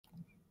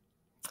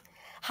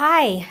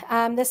Hi,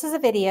 this is a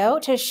video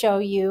to show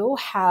you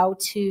how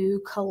to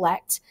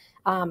collect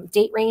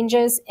date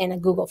ranges in a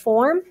Google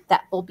form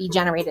that will be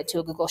generated to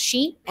a Google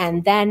Sheet.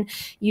 And then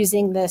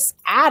using this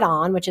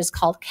add-on, which is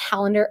called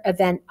Calendar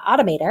Event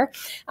Automator,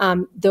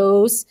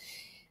 those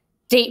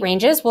date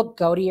ranges will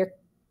go to your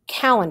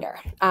calendar.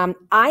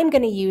 I'm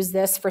going to use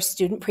this for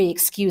student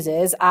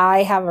pre-excuses.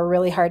 I have a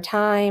really hard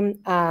time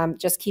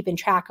just keeping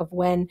track of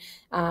when,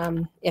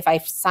 if I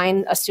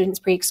sign a student's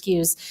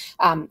pre-excuse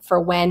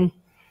for when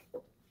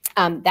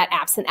that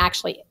absence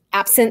actually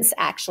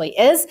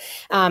is.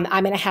 I'm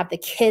going to have the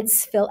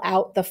kids fill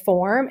out the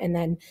form, and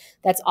then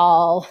that's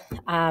all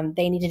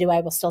they need to do. I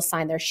will still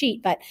sign their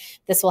sheet, but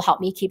this will help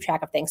me keep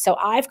track of things. So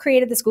I've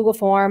created this Google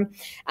form.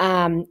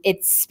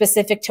 It's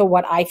specific to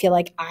what I feel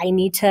like I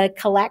need to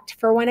collect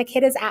for when a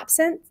kid is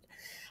absent.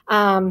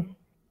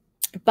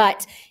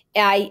 But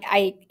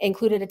I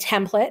included a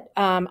template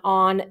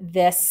on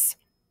this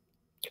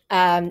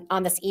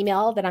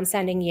email that I'm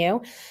sending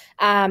you.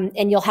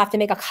 And you'll have to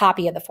make a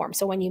copy of the form.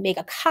 So when you make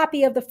a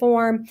copy of the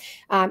form,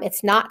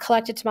 it's not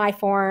connected to my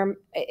form.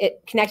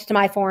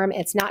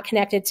 It's not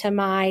connected to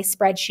my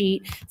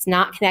spreadsheet. It's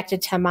not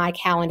connected to my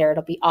calendar.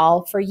 It'll be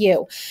all for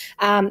you.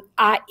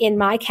 In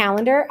my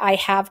calendar, I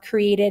have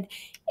created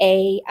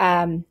a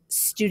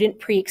student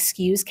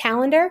pre-excuse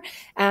calendar.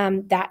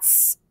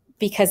 That's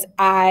because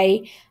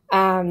I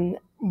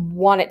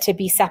want it to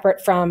be separate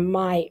from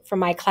my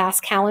class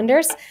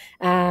calendars,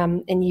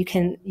 and you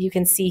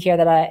can see here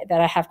that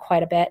I have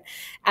quite a bit.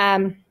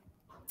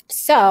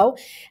 So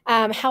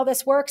how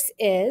this works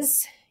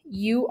is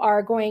you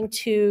are going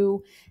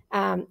to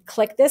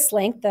click this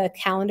link, the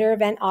Calendar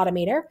Event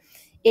Automator.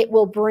 It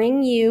will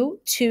bring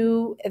you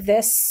to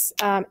this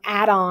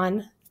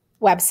add-on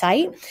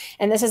website,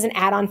 and this is an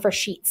add-on for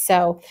Sheets.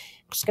 So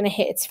I'm just going to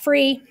hit it's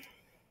free.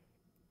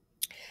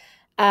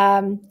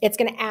 It's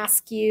going to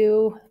ask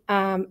you,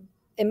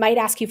 it might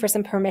ask you for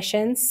some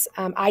permissions.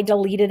 I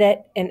deleted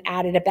it and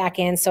added it back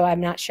in, so I'm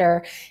not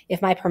sure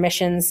if my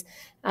permissions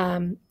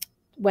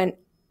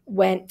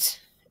went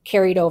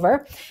carried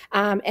over.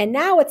 And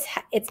now it's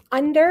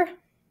under,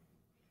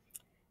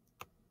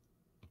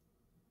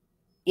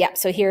 yeah,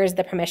 so here's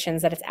the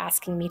permissions that it's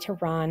asking me to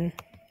run.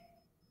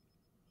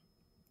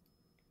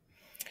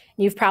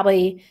 You've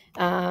probably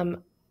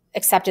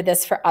accepted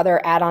this for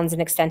other add-ons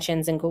and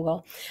extensions in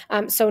Google.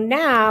 So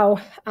now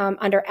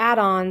under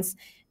add-ons,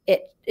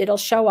 it'll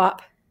show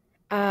up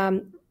as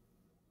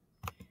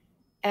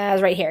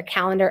right here,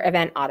 Calendar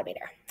Event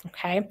Automator.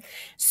 Okay,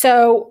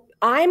 so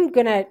I'm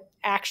gonna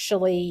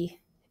actually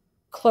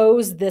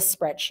close this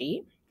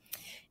spreadsheet,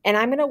 and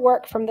I'm gonna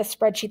work from the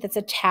spreadsheet that's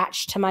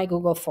attached to my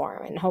Google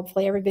form. And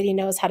hopefully everybody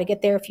knows how to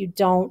get there. If you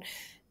don't,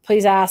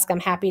 please ask. I'm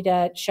happy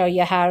to show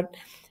you how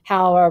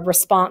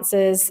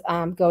responses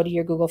go to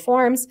your Google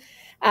Forms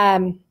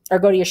or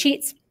go to your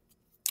Sheets.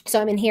 So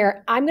I'm in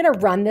here. I'm going to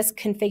run this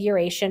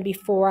configuration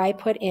before I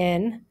put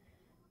in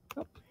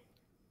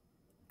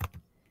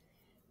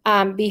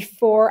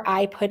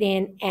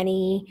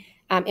any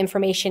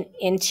information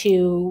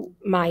into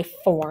my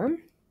form.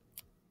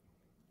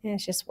 And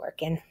it's just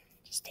working.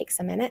 Just takes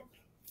a minute.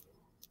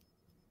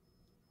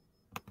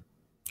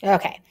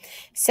 Okay,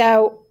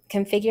 so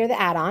configure the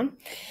add-on.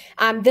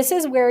 This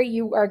is where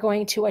you are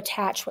going to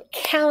attach what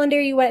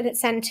calendar you want it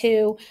sent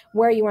to,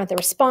 where you want the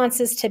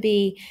responses to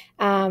be.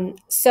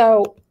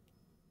 So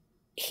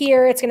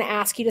here it's going to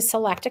ask you to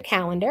select a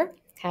calendar.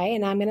 Okay,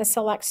 and I'm going to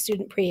select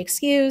student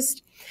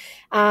pre-excused.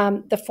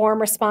 The form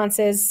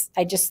responses,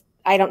 I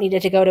don't need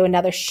it to go to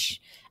another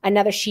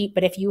sheet,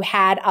 but if you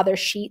had other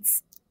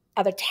sheets,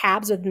 other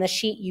tabs within the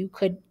sheet,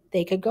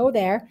 they could go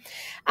there.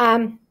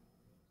 I'm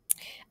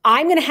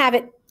going to have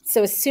it.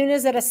 So as soon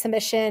as a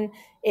submission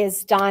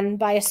is done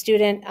by a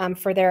student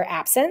for their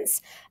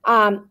absence,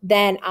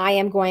 then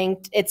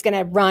it's going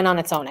to run on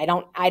its own.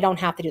 I don't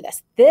have to do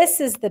this. This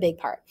is the big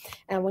part.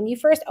 And when you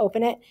first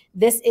open it,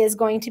 this is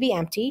going to be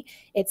empty.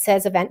 It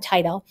says event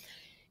title.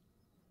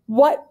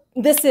 What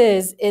this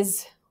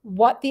is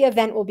what the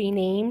event will be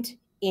named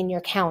in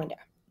your calendar.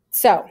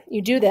 So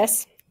you do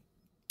this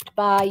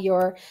by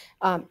your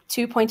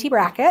two pointy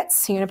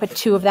brackets. You're going to put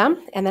two of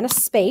them and then a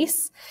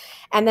space.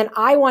 And then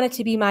I want it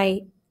to be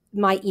my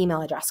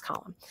email address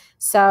column.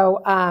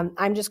 So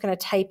I'm just going to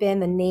type in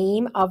the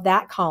name of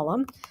that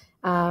column.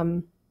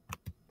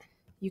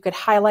 You could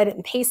highlight it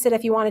and paste it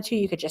if you wanted to.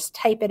 You could just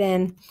type it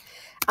in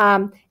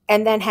and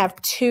then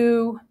have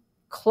two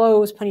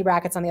closed pointy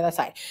brackets on the other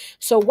side.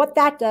 So what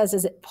that does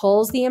is it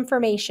pulls the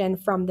information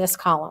from this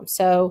column.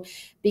 So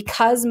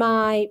because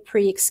my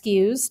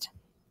pre-excused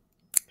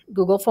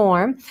Google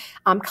form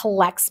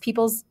collects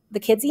the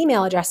kids'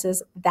 email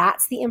addresses,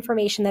 that's the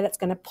information that it's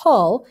going to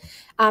pull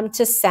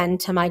to send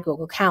to my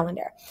Google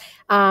Calendar.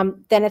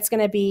 Then it's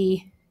going to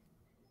be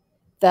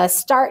the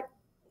start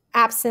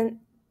of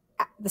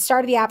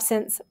the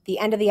absence, the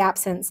end of the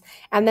absence,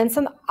 and then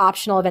some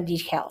optional event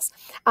details.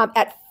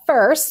 At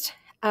first,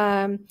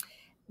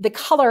 the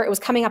color, it was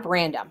coming up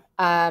random.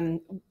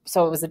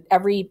 So it was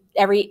every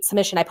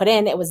submission I put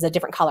in, it was a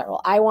different color.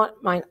 Well, I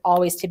want mine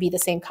always to be the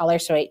same color,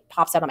 so it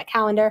pops out on my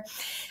calendar.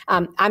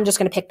 I'm just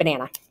going to pick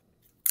banana.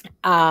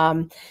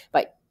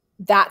 But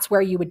that's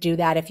where you would do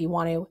that if you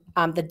want to.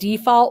 The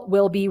default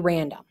will be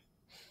random.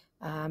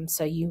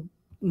 So you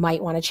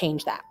might want to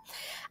change that.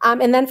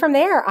 And then from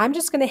there, I'm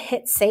just going to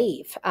hit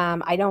save.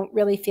 I don't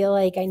really feel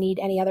like I need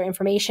any other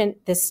information.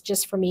 This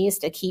just for me is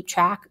to keep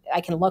track. I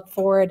can look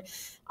forward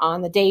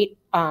on the date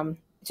to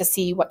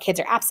see what kids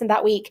are absent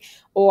that week,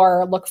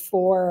 or look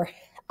for,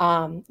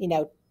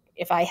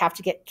 if I have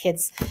to get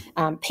kids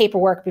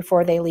paperwork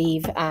before they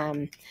leave,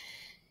 that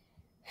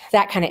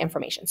kind of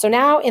information. So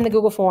now in the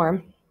Google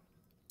form,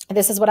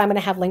 this is what I'm going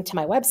to have linked to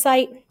my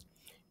website.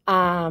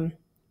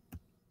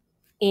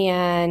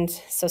 And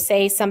so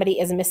say somebody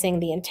is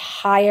missing the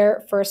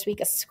entire first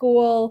week of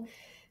school,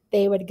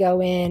 they would go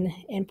in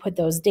and put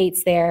those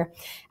dates there.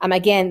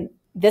 Again,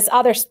 this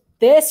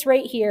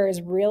right here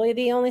is really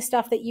the only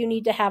stuff that you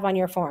need to have on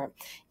your form.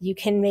 You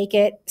can make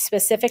it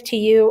specific to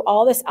you.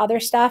 All this other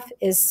stuff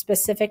is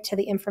specific to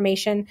the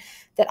information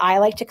that I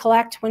like to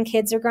collect when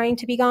kids are going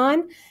to be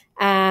gone,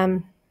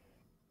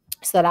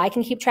 so that I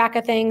can keep track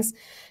of things.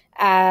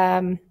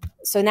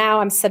 So now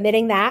I'm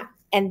submitting that,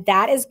 and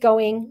that is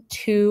going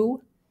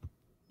to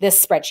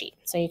this spreadsheet.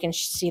 So you can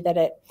see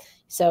that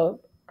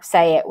so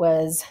say it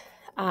was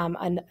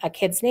a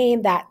kid's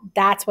name,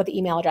 that's what the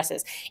email address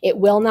is. It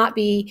will not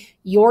be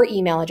your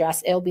email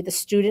address. It'll be the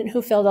student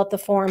who filled out the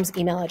form's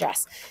email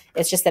address.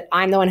 It's just that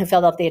I'm the one who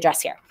filled out the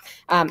address here,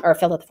 or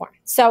filled out the form.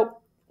 So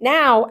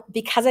now,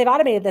 because I've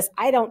automated this,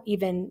 I don't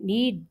even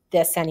need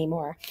this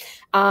anymore.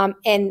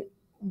 And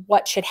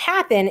what should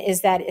happen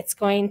is that it's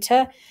going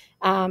to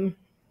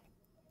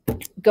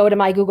go to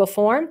my Google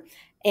form,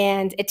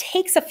 and it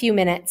takes a few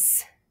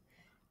minutes,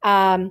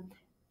 probably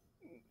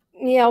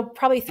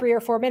 3 or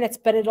 4 minutes,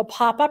 but it'll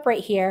pop up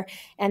right here.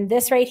 And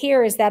this right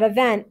here is that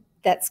event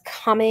that's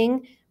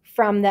coming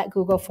from that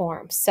Google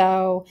form.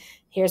 So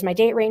here's my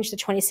date range, the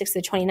 26th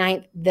to the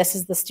 29th. This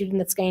is the student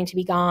that's going to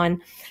be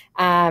gone.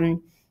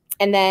 And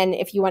then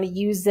if you want to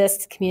use this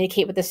to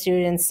communicate with the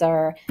students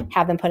or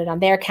have them put it on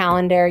their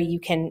calendar, you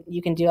can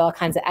do all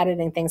kinds of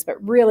editing things. But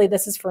really,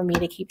 this is for me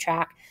to keep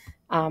track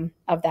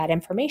of that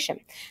information.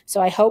 So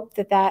I hope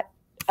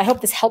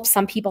this helps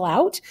some people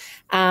out.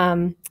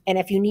 And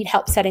if you need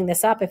help setting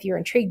this up, if you're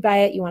intrigued by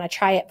it, you want to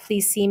try it,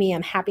 please see me.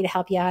 I'm happy to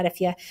help you out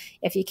if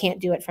you can't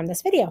do it from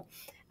this video.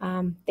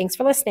 Thanks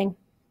for listening.